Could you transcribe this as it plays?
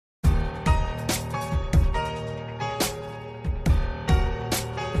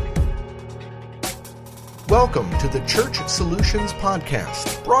Welcome to the Church Solutions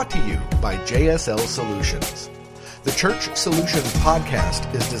Podcast, brought to you by JSL Solutions. The Church Solutions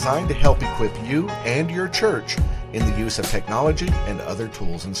Podcast is designed to help equip you and your church in the use of technology and other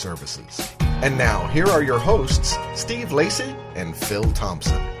tools and services. And now, here are your hosts, Steve Lacey and Phil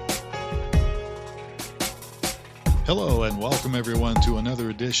Thompson. Hello and welcome everyone to another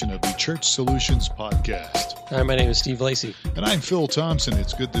edition of the Church Solutions Podcast. Hi, my name is Steve Lacey. And I'm Phil Thompson.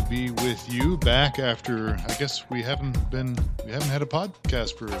 It's good to be with you back after, I guess we haven't had a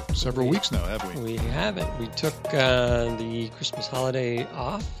podcast for several weeks now, have we? We haven't. We took the Christmas holiday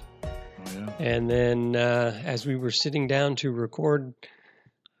off. Oh, yeah. And then as we were sitting down to record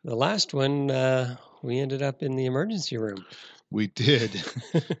the last one, we ended up in the emergency room. We did.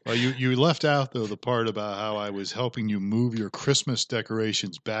 Well, you left out, though, the part about how I was helping you move your Christmas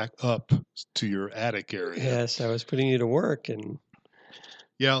decorations back up to your attic area. Yes, I was putting you to work. And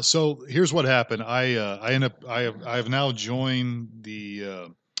yeah, so here's what happened. I have now joined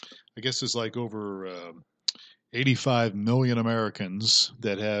the, I guess it's like over 85 million Americans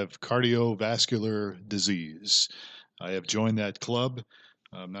that have cardiovascular disease. I have joined that club.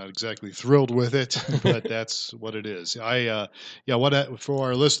 I'm not exactly thrilled with it, but that's what it is. For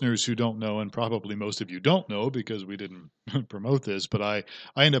our listeners who don't know, and probably most of you don't know because we didn't promote this, but I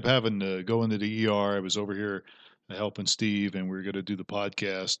ended up having to go into the ER. I was over here helping Steve, and we were going to do the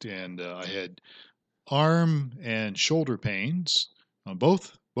podcast, and I had arm and shoulder pains on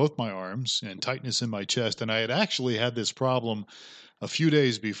both my arms and tightness in my chest, and I had actually had this problem a few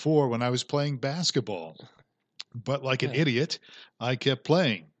days before when I was playing basketball. But like an idiot, I kept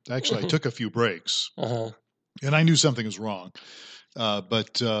playing. Actually, I took a few breaks, and I knew something was wrong.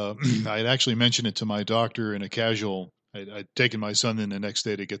 But I had actually mentioned it to my doctor in a casual. I'd taken my son in the next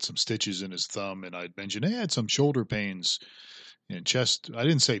day to get some stitches in his thumb, and I'd mentioned, hey, I had some shoulder pains and chest. I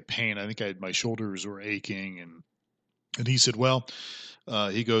didn't say pain. I think my shoulders were aching, and he said, well,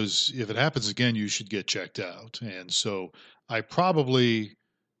 he goes, if it happens again, you should get checked out. And so that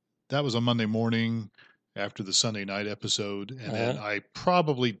was a Monday morning after the Sunday night episode, and then I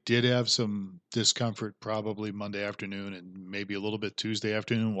probably did have some discomfort probably Monday afternoon and maybe a little bit Tuesday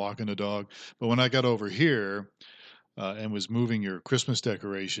afternoon walking the dog. But when I got over here and was moving your Christmas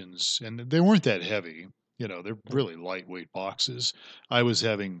decorations, and they weren't that heavy, they're really lightweight boxes, I was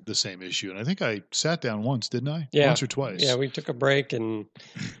having the same issue. And I think I sat down once, didn't I? Yeah. Once or twice. Yeah, we took a break and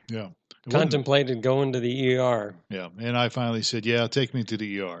yeah. Contemplated going to the ER. Yeah, and I finally said, yeah, take me to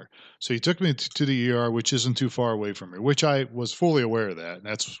the ER. So he took me to the ER, which isn't too far away from here, which I was fully aware of that. And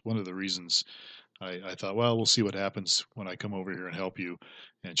that's one of the reasons I thought, well, we'll see what happens when I come over here and help you.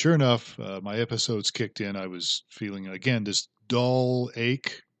 And sure enough, my episodes kicked in. I was feeling, again, this dull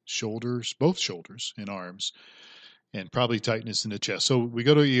ache, both shoulders and arms, and probably tightness in the chest. So we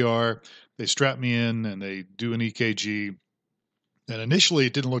go to ER, they strap me in, and they do an EKG. And initially,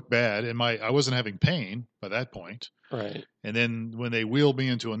 it didn't look bad, and I wasn't having pain by that point. Right. And then when they wheeled me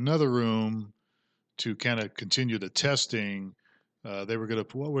into another room to kind of continue the testing, they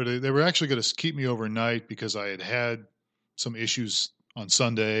were actually going to keep me overnight because I had some issues on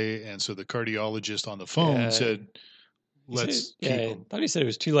Sunday, and so the cardiologist on the phone said, "Let's keep them." I thought he said it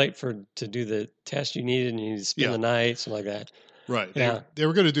was too late to do the test you needed, and you needed to spend the night, something like that. Right. Yeah. They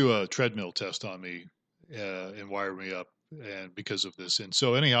were going to do a treadmill test on me and wire me up. And because of this. And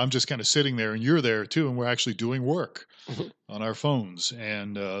so anyhow, I'm just kind of sitting there, and you're there too, and we're actually doing work on our phones,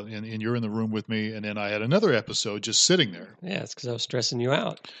 and you're in the room with me. And then I had another episode just sitting there. Yeah, it's because I was stressing you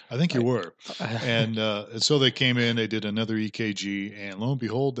out. I think you were. And so they came in, they did another EKG, and lo and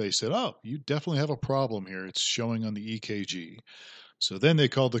behold, they said, oh, you definitely have a problem here. It's showing on the EKG. So then they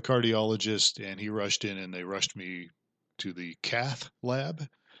called the cardiologist, and he rushed in, and they rushed me to the cath lab,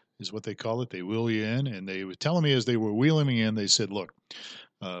 is what they call it. They wheel you in, and they were telling me as they were wheeling me in, they said, look,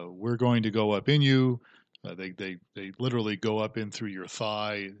 we're going to go up in you. They literally go up in through your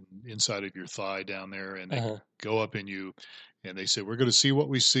thigh, inside of your thigh down there, and they go up in you. And they said, we're going to see what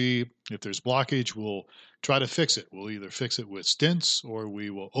we see. If there's blockage, we'll try to fix it. We'll either fix it with stents, or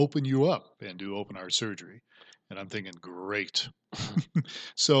we will open you up and do open heart surgery. And I'm thinking, great.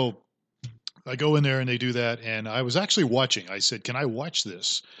 So I go in there and they do that. And I was actually watching. I said, can I watch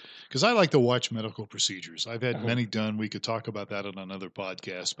this? Because I like to watch medical procedures. I've had many done. We could talk about that on another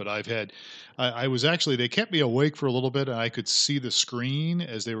podcast. But I was actually, they kept me awake for a little bit, and I could see the screen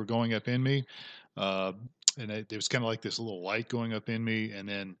as they were going up in me. And there was kind of like this little light going up in me. And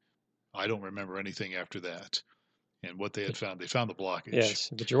then I don't remember anything after that. And what they had found, they found the blockage. Yes,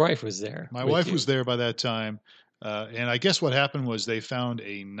 but your wife was there. My wife was there by that time. And I guess what happened was they found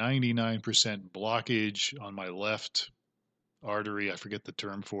a 99% blockage on my left artery. I forget the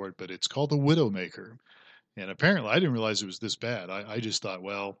term for it, but it's called the widowmaker. And apparently I didn't realize it was this bad. I just thought,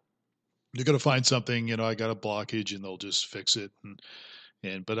 well, you're going to find something, I got a blockage and they'll just fix it.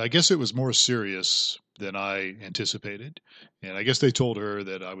 But I guess it was more serious than I anticipated. And I guess they told her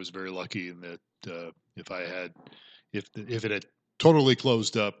that I was very lucky and that if it had totally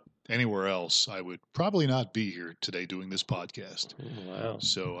closed up anywhere else, I would probably not be here today doing this podcast. Wow.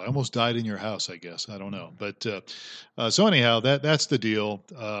 So I almost died in your house, I guess. I don't know. But so anyhow, that's the deal.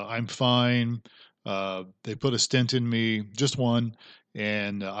 I'm fine. They put a stent in me, just one.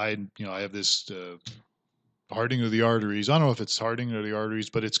 And I have this hardening of the arteries. I don't know if it's hardening of the arteries,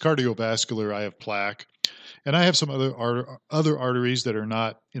 but it's cardiovascular. I have plaque. And I have some other arteries that are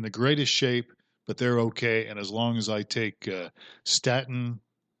not in the greatest shape, but they're okay. And as long as I take statin,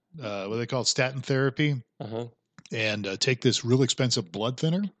 what they call it, statin therapy, and take this real expensive blood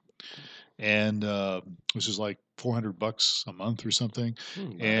thinner, and which is like $400 a month or something.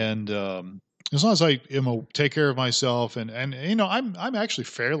 And as long as I take care of myself, and I'm actually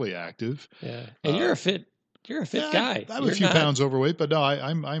fairly active. Yeah, and you're a fit guy. I'm a few pounds overweight, but no,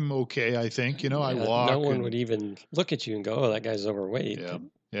 I'm okay. I think I walk. No one would even look at you and go, "Oh, that guy's overweight."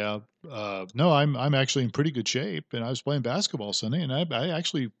 Yeah. No, I'm actually in pretty good shape, and I was playing basketball Sunday, and I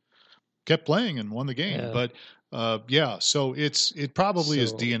actually kept playing and won the game. Yeah. But so it probably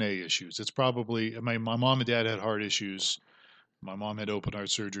is DNA issues. It's probably my mom and dad had heart issues. My mom had open heart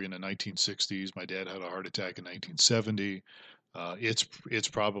surgery in the 1960s. My dad had a heart attack in 1970. It's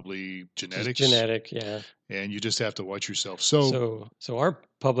probably genetics. Just genetic, yeah. And you just have to watch yourself. So our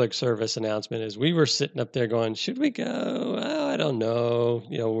public service announcement is we were sitting up there going, should we go? Oh, I don't know.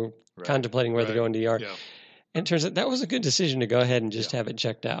 We're contemplating whether to go into ER. Yeah. And it turns out that was a good decision to go ahead and just have it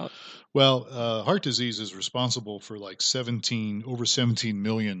checked out. Well, heart disease is responsible for like over 17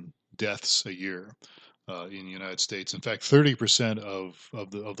 million deaths a year in the United States. In fact, 30% of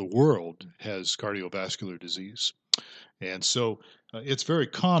the world has cardiovascular disease. And so it's very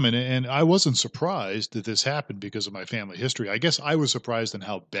common, and I wasn't surprised that this happened because of my family history. I guess I was surprised in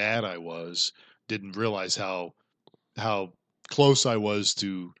how bad I was, didn't realize how close I was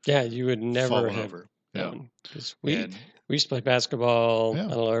to you would never have over. Because we used to play basketball, I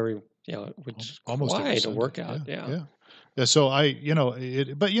don't know, which almost quite a workout. Yeah. So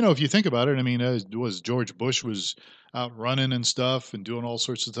but if you think about it, I mean, it was George Bush was out running and stuff and doing all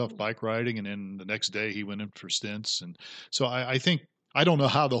sorts of stuff, bike riding, and then the next day he went in for stints. And so I think, I don't know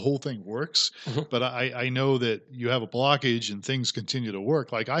how the whole thing works, but I know that you have a blockage and things continue to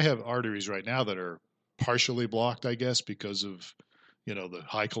work. Like I have arteries right now that are partially blocked, I guess, because of the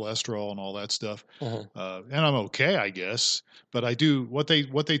high cholesterol and all that stuff. And I'm okay, I guess. But I do what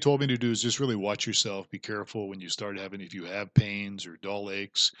they told me to do is just really watch yourself. Be careful when you start having, if you have pains or dull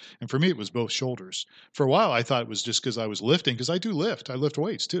aches. And for me, it was both shoulders. For a while, I thought it was just because I was lifting, because I do lift. I lift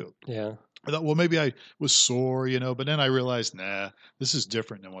weights too. Yeah. I thought, well, maybe I was sore, but then I realized, nah, this is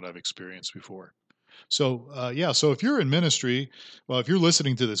different than what I've experienced before. So, so if you're in ministry, well, if you're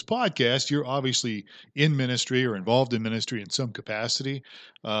listening to this podcast, you're obviously in ministry or involved in ministry in some capacity.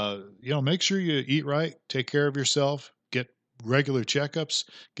 Make sure you eat right, take care of yourself, get regular checkups,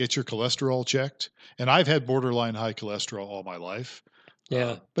 get your cholesterol checked. And I've had borderline high cholesterol all my life.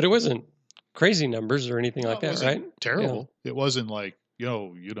 Yeah, but it wasn't crazy numbers or anything like that, right? Terrible. Yeah. It wasn't like,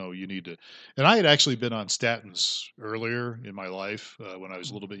 you need to. And I had actually been on statins earlier in my life when I was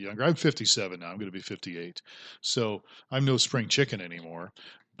a little bit younger. I'm 57 now. I'm going to be 58. So I'm no spring chicken anymore,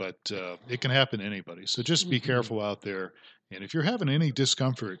 but it can happen to anybody. So just be careful out there. And if you're having any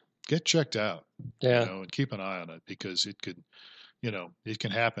discomfort, get checked out. Yeah. And keep an eye on it, because it could, it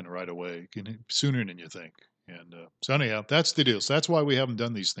can happen right away, sooner than you think. And so anyhow, that's the deal. So that's why we haven't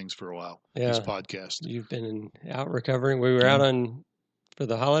done these things for a while. Yeah. This podcast. You've been out recovering. We were out for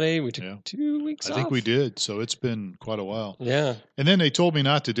the holiday. We took 2 weeks off. I think we did. So it's been quite a while. Yeah. And then they told me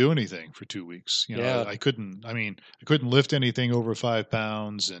not to do anything for 2 weeks. I couldn't lift anything over 5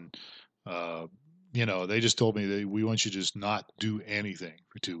 pounds. And, they just told me we want you to just not do anything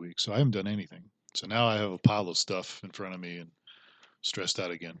for 2 weeks. So I haven't done anything. So now I have a pile of stuff in front of me and stressed out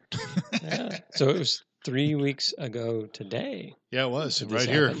again. Yeah. So it was 3 weeks ago today. Yeah, it was right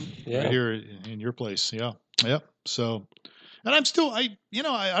here in your place. Yeah. Yep. So, and I'm still, I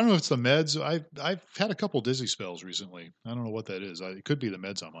don't know if it's the meds. I've had a couple dizzy spells recently. I don't know what that is. It could be the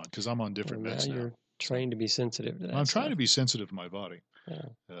meds I'm on, because I'm on different meds now. You're trained to be sensitive to that. I'm trying to be sensitive to my body.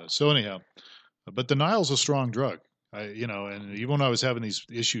 Yeah. So anyhow, but denial's a strong drug. And even when I was having these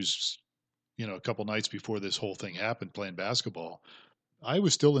issues, a couple nights before this whole thing happened, playing basketball, I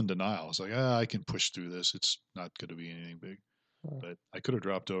was still in denial. I was like, I can push through this. It's not going to be anything big. But I could have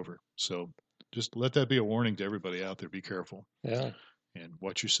dropped over. So just let that be a warning to everybody out there. Be careful. Yeah. And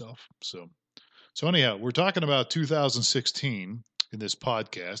watch yourself. So So anyhow, we're talking about 2016 in this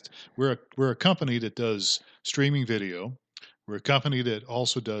podcast. We're a company that does streaming video. We're a company that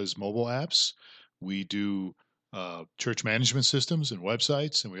also does mobile apps. We do church management systems and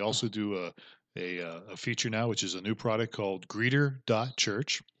websites, and we also do a feature now, which is a new product called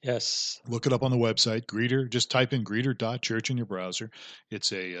Greeter.church. Yes. Look it up on the website. Greeter. Just type in Greeter.church in your browser.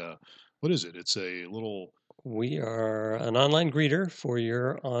 It's a what is it? It's a little. We are an online greeter for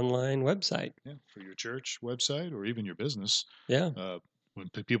your online website. Yeah, for your church website or even your business. Yeah. When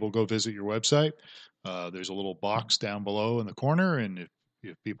people go visit your website, there's a little box down below in the corner, and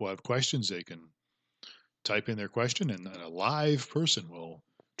if people have questions, they can type in their question, and a live person will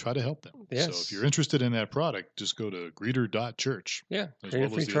try to help them. Yes. So if you're interested in that product, just go to Greeter.church. Yeah, create a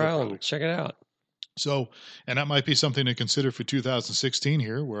free trial and check it out. So, and that might be something to consider for 2016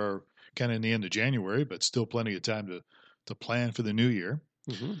 here. We're kind of in the end of January, but still plenty of time to plan for the new year.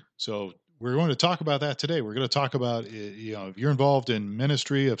 Mm-hmm. So we're going to talk about that today. We're going to talk about, if you're involved in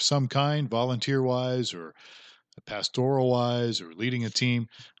ministry of some kind, volunteer-wise or pastoral-wise or leading a team,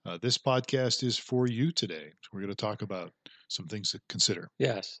 this podcast is for you today. So we're going to talk about some things to consider.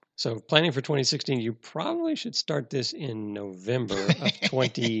 Yes. So planning for 2016, you probably should start this in November of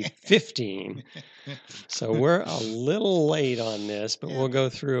 2015. So we're a little late on this, but we'll go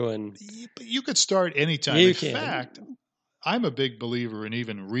through and... You could start anytime. In fact, I'm a big believer in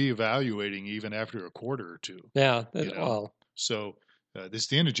even reevaluating even after a quarter or two. Yeah. Well. So this is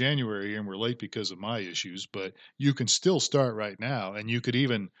the end of January, and we're late because of my issues, but you can still start right now, and you could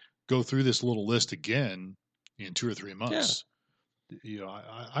even go through this little list again in 2 or 3 months. Yeah.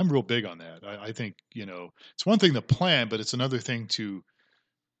 I'm real big on that. I think, it's one thing to plan, but it's another thing to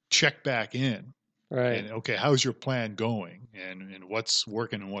check back in. Right. And, okay, how's your plan going, and what's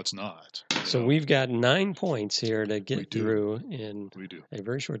working and what's not? So we've got 9 points here to get through in a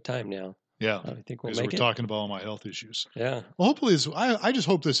very short time now. Yeah, I think we're talking about all my health issues. Yeah. Well, hopefully, I just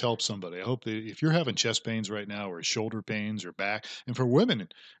hope this helps somebody. I hope that if you're having chest pains right now, or shoulder pains, or back, and for women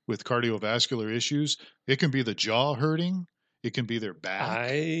with cardiovascular issues, it can be the jaw hurting. It can be their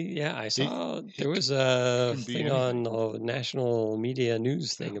back. I saw there was a thing on the national media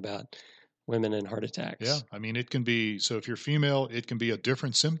news thing about women and heart attacks. Yeah, I mean, it can be. So if you're female, it can be a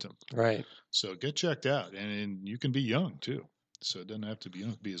different symptom. Right. So get checked out, and you can be young too. So it doesn't have to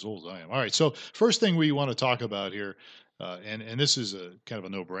be as old as I am. All right. So first thing we want to talk about here, and this is a kind of a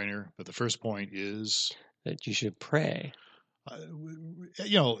no-brainer, but the first point is that you should pray.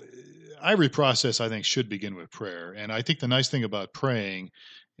 Every process I think should begin with prayer, and I think the nice thing about praying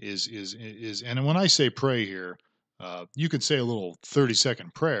is, and when I say pray here, you could say a little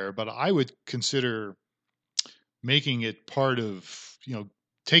 30-second prayer, but I would consider making it part of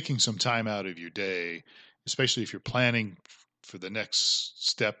taking some time out of your day, especially if you're planning for the next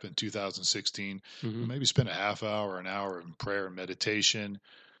step in 2016, maybe spend a half hour, an hour in prayer and meditation,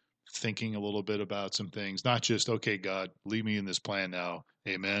 thinking a little bit about some things, not just, okay, God, lead me in this plan now.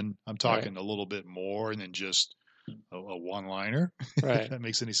 Amen. I'm talking a little bit more than just a one-liner. Right. If that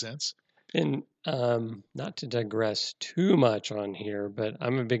makes any sense. And not to digress too much on here, but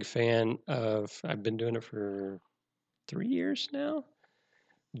I'm a big fan of, I've been doing it for 3 years now.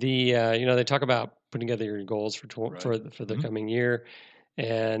 They talk about putting together your goals for the coming year,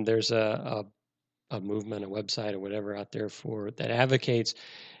 and there's a movement, a website, or whatever out there that advocates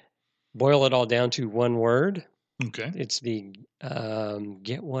boil it all down to one word. Okay, it's the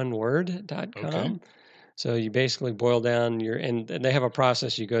getoneword.com. Okay. So you basically boil down and they have a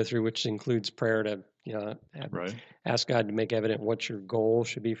process you go through, which includes prayer to ask God to make evident what your goal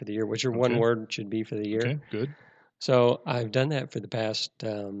should be for the year, what your one word should be for the year. Okay, good. So I've done that for the past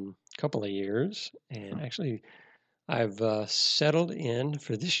couple of years, and actually I've settled in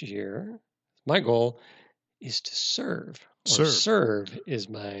for this year. My goal is to serve. Serve is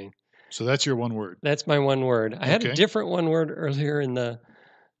my... So that's your one word. That's my one word. I had a different one word earlier in the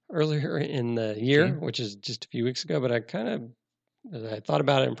year, which is just a few weeks ago, but I thought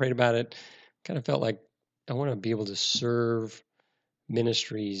about it and prayed about it, kind of felt like I want to be able to serve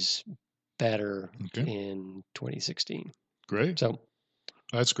ministries better in 2016. Great. So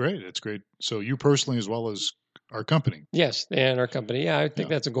that's great. That's great. So you personally, as well as our company. Yes, and our company. Yeah, I think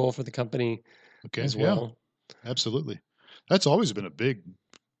that's a goal for the company as well. Yeah, absolutely. That's always been a big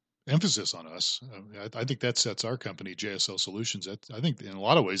emphasis on us. I think that sets our company, JSL Solutions. I think in a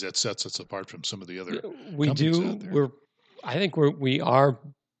lot of ways that sets us apart from some of the other companies out there. I think we are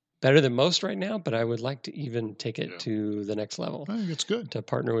better than most right now, but I would like to even take it to the next level. I think it's good to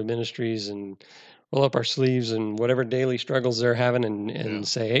partner with ministries and roll up our sleeves and whatever daily struggles they're having and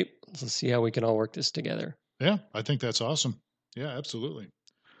say, hey, let's see how we can all work this together. Yeah, I think that's awesome. Yeah, absolutely.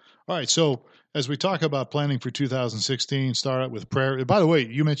 All right. So as we talk about planning for 2016, start out with prayer. By the way,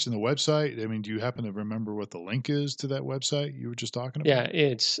 you mentioned the website. I mean, do you happen to remember what the link is to that website you were just talking about? Yeah,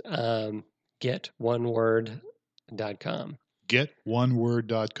 it's getoneword.com.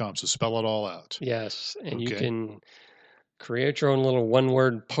 Getoneword.com. So spell it all out. Yes. And you can create your own little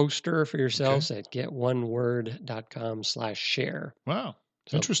one-word poster for yourselves at getoneword.com/share. Wow.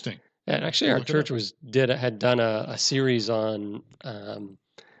 So, interesting. And actually, our church had done a series on,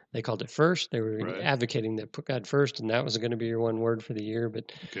 they called it First. They were advocating that put God first, and that was going to be your one word for the year.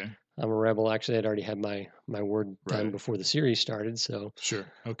 But I'm a rebel. Actually, I'd already had my word done before the series started. So sure,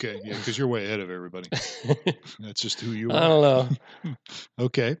 okay, yeah, because you're way ahead of everybody. That's just who you are. I don't know.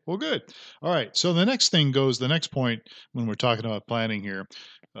 Okay, well, good. All right. So the next point when we're talking about planning here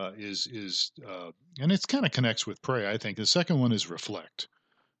is and it kind of connects with pray. I think the second one is reflect.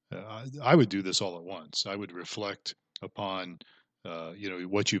 I would do this all at once. I would reflect upon,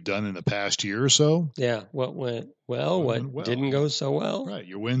 what you've done in the past year or so. Yeah. What went well, what didn't go so well. Right.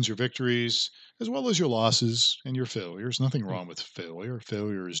 Your wins, your victories, as well as your losses and your failures. Nothing wrong with failure.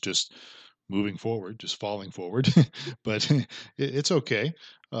 Failure is just moving forward, just falling forward, but it's okay.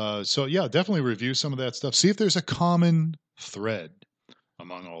 So yeah, definitely review some of that stuff. See if there's a common thread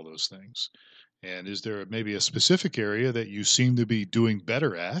among all those things. And is there maybe a specific area that you seem to be doing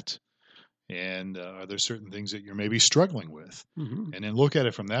better at? And are there certain things that you're maybe struggling with? Mm-hmm. And then look at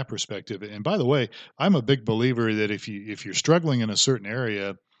it from that perspective. And by the way, I'm a big believer that if you're struggling in a certain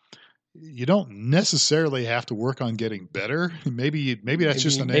area, you don't necessarily have to work on getting better. Maybe that's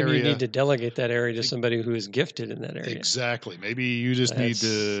just an area. Maybe you need to delegate that area to somebody who is gifted in that area. Exactly. Maybe you just need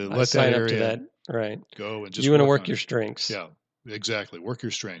to let that area go and just. You want to work your strengths. Yeah. Exactly. Work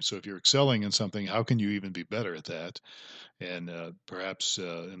your strengths. So if you're excelling in something, how can you even be better at that? And perhaps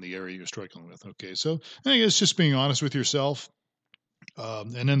in the area you're struggling with. Okay. So I think it's just being honest with yourself.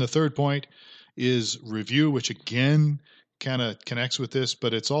 And then the third point is review, which again kind of connects with this,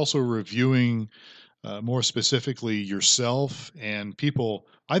 but it's also reviewing more specifically yourself and people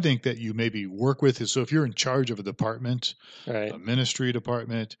I think that you maybe work with. So if you're in charge of a department, a ministry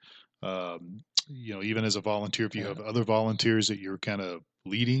department, even as a volunteer, if you have other volunteers that you're kind of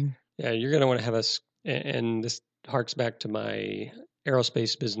leading. Yeah, you're going to want to have us, and this harks back to my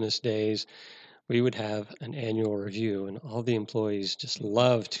aerospace business days. We would have an annual review, and all the employees just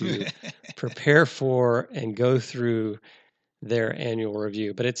love to prepare for and go through their annual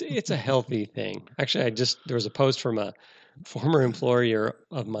review. But it's a healthy thing. Actually, there was a post from a former employer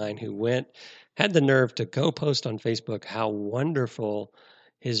of mine who had the nerve to go post on Facebook how wonderful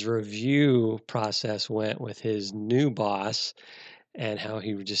his review process went with his new boss, and how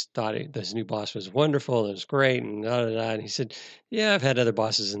he just thought this new boss was wonderful and it was great and and he said, "Yeah, I've had other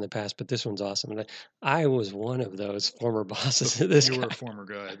bosses in the past, but this one's awesome." And I was one of those former bosses. So you were a former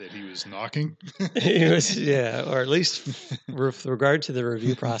guy that he was knocking. He was, or at least with regard to the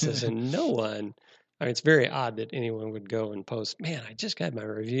review process. And no one. I mean, it's very odd that anyone would go and post, "Man, I just got my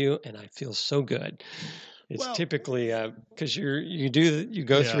review and I feel so good." It's typically because you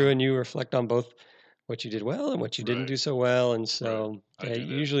go through and you reflect on both what you did well and what you didn't do so well, and so you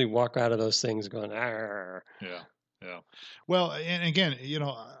usually walk out of those things going, "Arr." Yeah. Well, and again,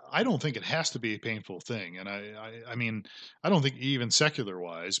 I don't think it has to be a painful thing, and I mean, I don't think even secular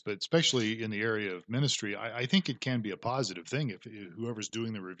wise, but especially in the area of ministry, I think it can be a positive thing if whoever's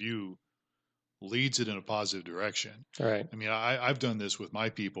doing the review leads it in a positive direction. Right. I mean, I've done this with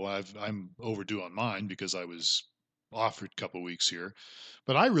my people. I'm overdue on mine because I was off for a couple of weeks here,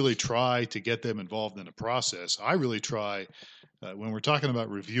 but I really try to get them involved in the process. I really try when we're talking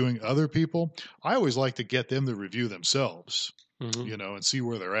about reviewing other people, I always like to get them to review themselves, and see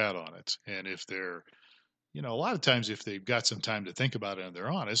where they're at on it. And if they're, a lot of times if they've got some time to think about it and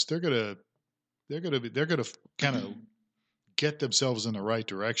they're honest, they're gonna kind of get themselves in the right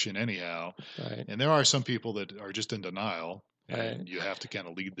direction anyhow. Right. And there are some people that are just in denial, and you have to kind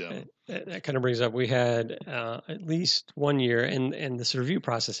of lead them. That kind of brings up, we had at least 1 year, and this review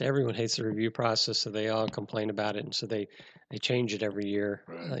process, everyone hates the review process, so they all complain about it, and so they change it every year.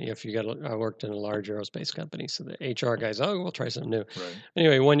 Right. I worked in a large aerospace company, so the HR guys, we'll try something new. Right.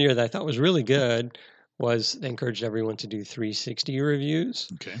 Anyway, 1 year that I thought was really good was they encouraged everyone to do 360 reviews.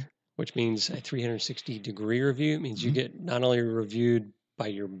 Okay. Which means a 360-degree review. It means you get not only reviewed by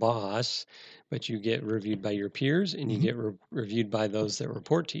your boss, but you get reviewed by your peers, and you get reviewed by those that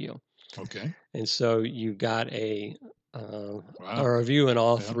report to you. Okay. And so you got a review in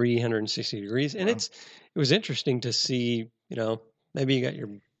all 360 degrees. And it was interesting to see, maybe you got your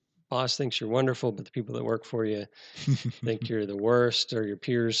boss thinks you're wonderful, but the people that work for you think you're the worst, or your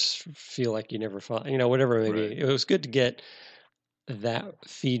peers feel like you never fought, whatever it may be. It was good to get that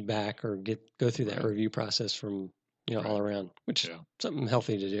feedback or go through that review process from all around, which is something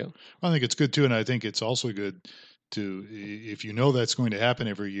healthy to do. I think it's good too, and I think it's also good to, if you know that's going to happen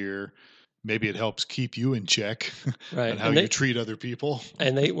every year, maybe it helps keep you in check on how you treat other people.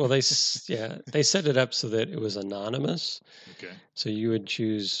 And they set it up so that it was anonymous. Okay. So you would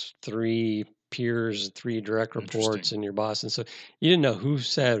choose 3 peers, 3 direct reports, and your boss, and so you didn't know who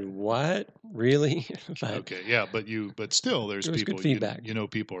said what, really. Okay, yeah, but still, there's people. Good feedback.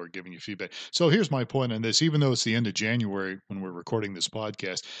 People are giving you feedback. So here's my point on this. Even though it's the end of January when we're recording this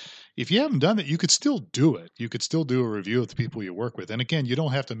podcast, if you haven't done it, you could still do it. You could still do a review of the people you work with. And again, you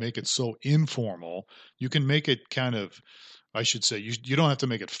don't have to make it so informal. You can make it kind of, I should say, you don't have to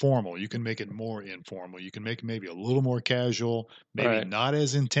make it formal. You can make it more informal. You can make it maybe a little more casual, maybe not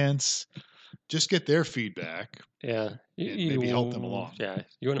as intense. Just get their feedback. Yeah. Maybe help them along. Yeah.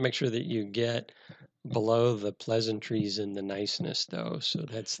 You want to make sure that you get below the pleasantries and the niceness, though. So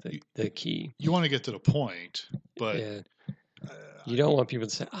that's the key. You want to get to the point, but you don't want people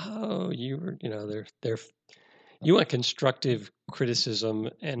to say, "Oh, you were," they're. You want constructive criticism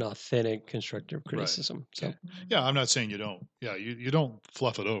and authentic constructive criticism. Right. So I'm not saying you don't. Yeah, you don't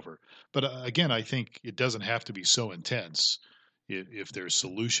fluff it over. But again, I think it doesn't have to be so intense if there's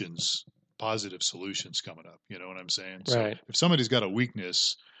solutions, positive solutions coming up. You know what I'm saying? So if somebody's got a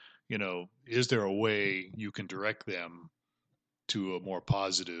weakness, is there a way you can direct them to a more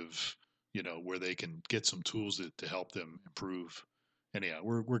positive, where they can get some tools to help them improve? Anyhow,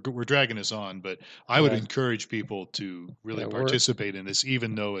 we're dragging this on, but I would encourage people to really participate in this,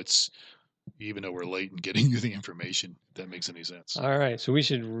 even though we're late in getting you the information. If that makes any sense. All right, so we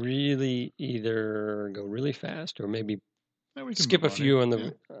should really either go really fast or maybe skip a few on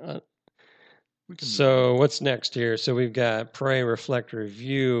the. So what's next here? So we've got pray, reflect,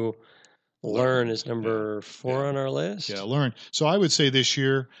 review. Learn is number 4 on our list. Yeah, learn. So I would say this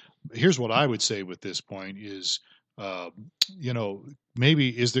year, here's what I would say with this point is. Maybe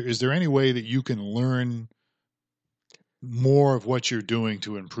is there any way that you can learn more of what you're doing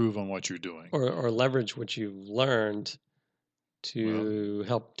to improve on what you're doing, or leverage what you've learned to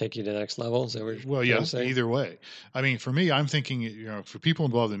help take you to the next level? Is that what you're saying? Either way. I mean, for me, I'm thinking, for people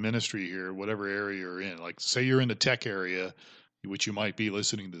involved in ministry here, whatever area you're in, like say you're in the tech area, which you might be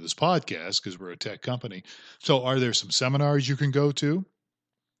listening to this podcast because we're a tech company. So are there some seminars you can go to?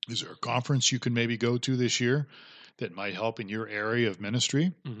 Is there a conference you can maybe go to this year that might help in your area of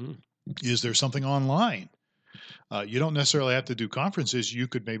ministry? Mm-hmm. Is there something online? You don't necessarily have to do conferences. You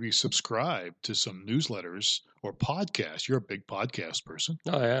could maybe subscribe to some newsletters or podcasts. You're a big podcast person.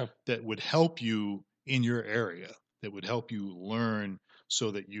 Oh, yeah. That would help you in your area, that would help you learn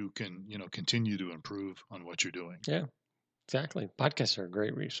so that you can, continue to improve on what you're doing. Yeah, exactly. Podcasts are a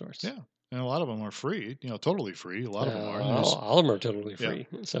great resource. Yeah. And a lot of them are free, totally free. A lot of them are. All of them are totally free.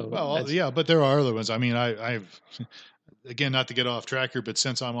 Yeah. So, but there are other ones. I mean, I've, again, not to get off track here, but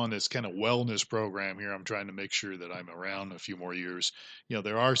since I'm on this kind of wellness program here, I'm trying to make sure that I'm around a few more years.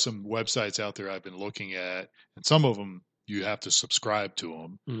 There are some websites out there I've been looking at, and some of them you have to subscribe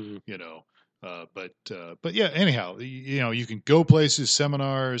to them, but yeah, anyhow, you can go places,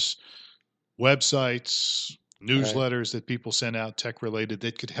 seminars, websites, newsletters that people send out tech related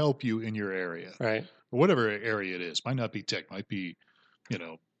that could help you in your area, right? Or whatever area it is. Might not be tech, might be,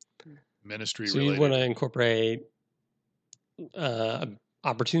 ministry related. So you want to incorporate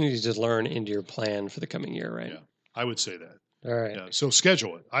opportunities to learn into your plan for the coming year, right? Yeah, I would say that. All right. Yeah, so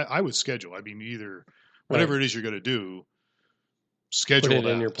schedule it. I would schedule. I mean, either whatever it is you're going to do, schedule it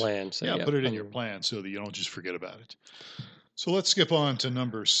in your plan. So, put it in your plan so that you don't just forget about it. So let's skip on to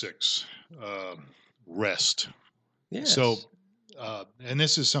number 6. Rest. Yes. So, and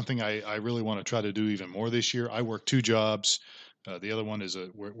this is something I really want to try to do even more this year. I work 2 jobs. The other one is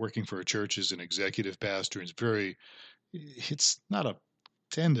working for a church as an executive pastor. It's not a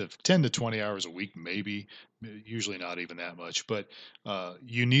 10 to 20 hours a week, maybe, usually not even that much, but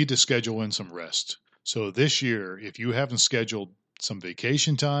you need to schedule in some rest. So this year, if you haven't scheduled some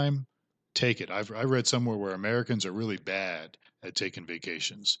vacation time, take it. I read somewhere where Americans are really bad at taking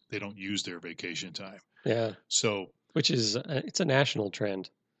vacations. They don't use their vacation time. Yeah. So, which is it's a national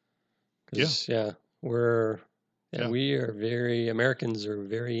trend. Yeah. Americans are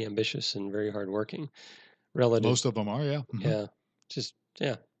very ambitious and very hardworking. Most of them are, yeah. Mm-hmm.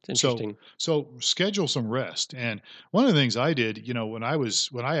 Yeah. It's interesting. So schedule some rest. And one of the things I did, when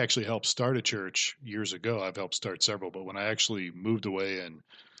I actually helped start a church years ago, I've helped start several, but when I actually moved away and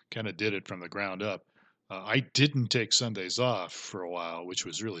kind of did it from the ground up, I didn't take Sundays off for a while, which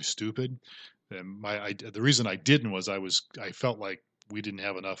was really stupid. And the reason I didn't was I felt like we didn't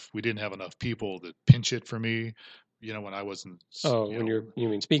have enough people to pinch it for me. when I wasn't. When you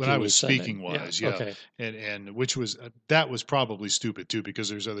mean speaking? When I was speaking wise, yeah. Okay. And which was that was probably stupid too, because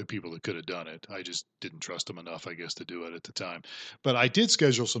there's other people that could have done it. I just didn't trust them enough, I guess, to do it at the time. But I did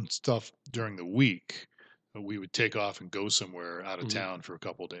schedule some stuff during the week. We would take off and go somewhere out of town for a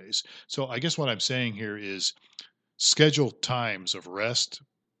couple of days. So I guess what I'm saying here is schedule times of rest,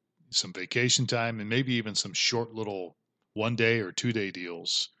 some vacation time, and maybe even some short little 1 day or 2 day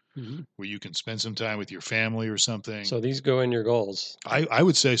deals where you can spend some time with your family or something. So these go in your goals. I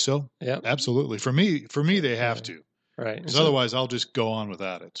would say so. Yeah, absolutely. For me, they have to. Right. Because otherwise, I'll just go on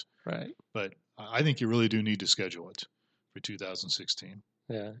without it. Right. But I think you really do need to schedule it for 2016.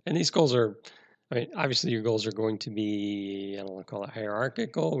 Yeah, and these goals are. I mean, obviously, your goals are going to be, I don't want to call it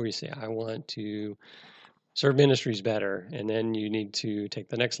hierarchical, where you say, I want to serve ministries better. And then you need to take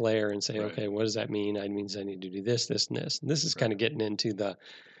the next layer and say, okay, what does that mean? It means I need to do this, this, and this. And this is kind of getting into the a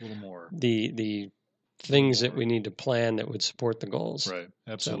little more the things that we need to plan that would support the goals. Right.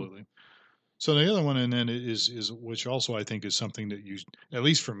 Absolutely. So the other one, and then is which also I think is something that you, at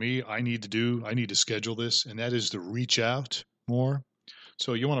least for me, I need to do. I need to schedule this, and that is to reach out more.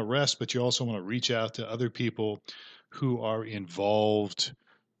 So you want to rest, but you also want to reach out to other people who are involved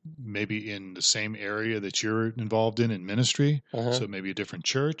maybe in the same area that you're involved in ministry. So maybe a different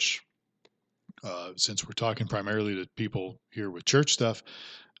church. Since we're talking primarily to people here with church stuff,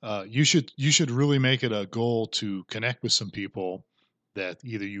 you should really make it a goal to connect with some people that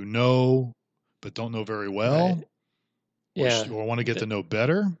either you know but don't know very well, or want to get to know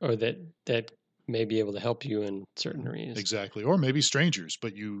better, or that may be able to help you in certain areas. Exactly, or maybe strangers,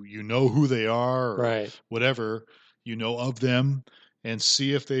 but you know who they are, or whatever, you know of them, and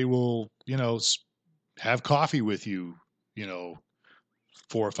see if they will, have coffee with you,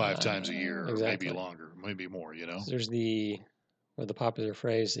 4 or 5 times a year, or maybe longer, maybe more. There's the popular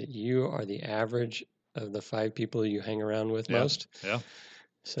phrase that you are the average of the 5 people you hang around with most. Yeah.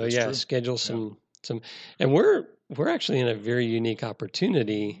 So true. Schedule some, and we're actually in a very unique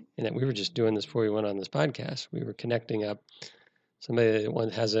opportunity in that we were just doing this before we went on this podcast. We were connecting up somebody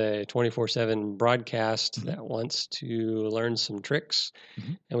that has a 24/7 broadcast that wants to learn some tricks,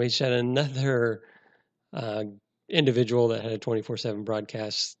 and we had another individual that had a 24/7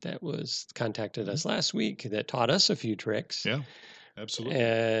 broadcast that was contacted us last week that taught us a few tricks. Yeah, absolutely.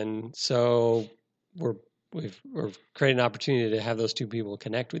 And so we're creating an opportunity to have those 2 people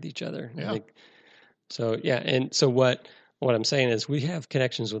connect with each other. Yeah. And so what I'm saying is we have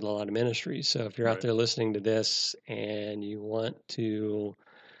connections with a lot of ministries. So if you're out there listening to this and you want to,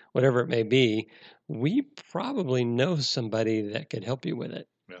 whatever it may be, we probably know somebody that could help you with it.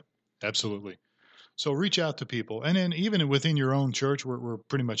 Yeah, absolutely. So reach out to people. And then even within your own church, we're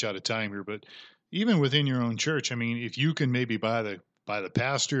pretty much out of time here, but even within your own church, I mean, if you can maybe by the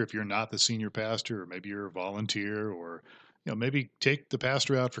pastor, if you're not the senior pastor, or maybe you're a volunteer, or maybe take the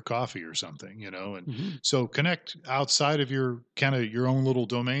pastor out for coffee or something, and so connect outside of your own little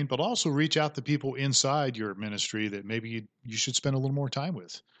domain, but also reach out to people inside your ministry that maybe you should spend a little more time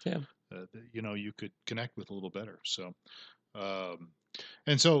with. Yeah. You could connect with a little better. So,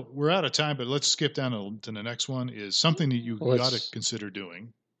 and so we're out of time, but let's skip down to the next one. Is something that you got to consider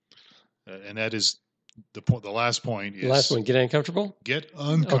doing, and that is the last point. Is the last one. Get uncomfortable. Get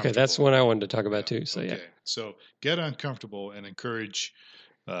uncomfortable. Okay, that's one I wanted to talk about too. So so get uncomfortable and encourage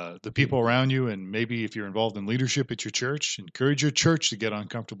the people around you, and maybe if you're involved in leadership at your church, encourage your church to get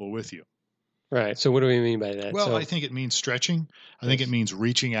uncomfortable with you. Right. So what do we mean by that? Well, I think it means stretching. I think it means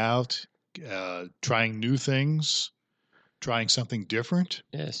reaching out, trying new things, trying something different.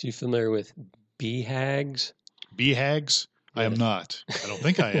 Yes. You familiar with BHAGs? BHAGs? I am not. I don't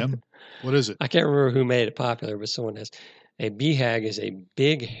think I am. What is it? I can't remember who made it popular, but someone has. A BHAG is a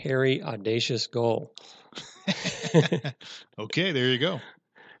big, hairy, audacious goal. Okay, there you go.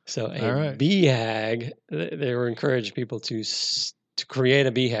 So a BHAG, they were encouraging people to create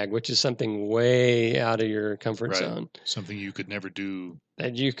a BHAG, which is something way out of your comfort zone. Something you could never do.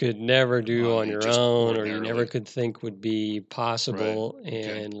 That you could never do on your own, or you never could think would be possible,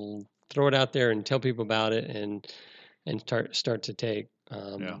 and throw it out there and tell people about it, and start to take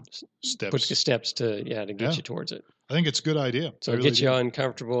steps to get you towards it. I think it's a good idea. So it gets you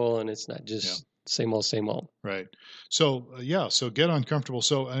uncomfortable, and it's not just same old. Right. So, so get uncomfortable.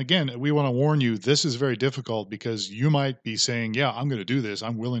 So, and again, we want to warn you, this is very difficult because you might be saying, I'm going to do this.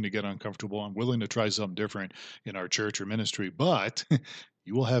 I'm willing to get uncomfortable. I'm willing to try something different in our church or ministry, but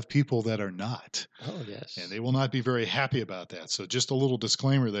you will have people that are not. Oh, yes. And they will not be very happy about that. So just a little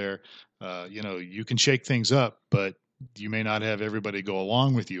disclaimer there, you can shake things up, but you may not have everybody go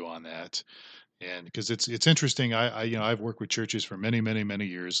along with you on that. And because it's interesting, I've worked with churches for many, many, many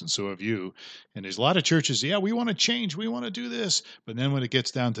years, and so have you. And there's a lot of churches, we want to change, we want to do this, but then when it gets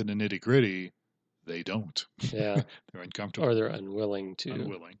down to the nitty gritty, they don't. Yeah, they're uncomfortable, or they're unwilling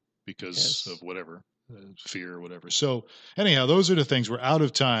because of whatever fear or whatever. So anyhow, those are the things. We're out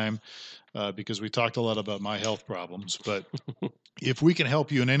of time because we talked a lot about my health problems, but if we can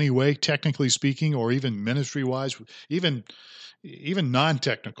help you in any way, technically speaking, or even ministry wise, even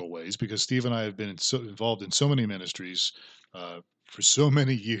non-technical ways, because Steve and I have been involved in so many ministries for so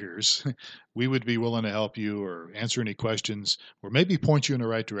many years, we would be willing to help you or answer any questions or maybe point you in the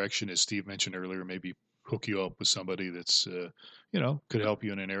right direction, as Steve mentioned earlier, maybe hook you up with somebody that's, could help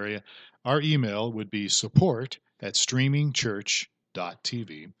you in an area. Our email would be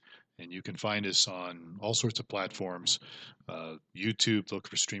support@streamingchurch.tv. And you can find us on all sorts of platforms. YouTube, look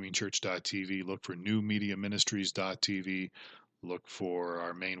for streamingchurch.tv. Look for newmediaministries.tv. Look for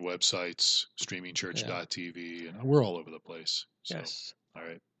our main websites, streamingchurch.tv, and we're all over the place. So, yes. All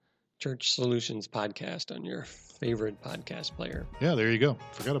right. Church Solutions Podcast on your favorite podcast player. Yeah, there you go.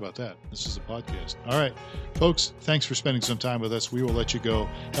 Forgot about that. This is a podcast. All right, folks, thanks for spending some time with us. We will let you go.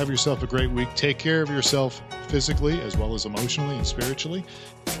 Have yourself a great week. Take care of yourself physically as well as emotionally and spiritually.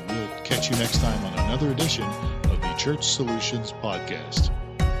 And we'll catch you next time on another edition of the Church Solutions Podcast.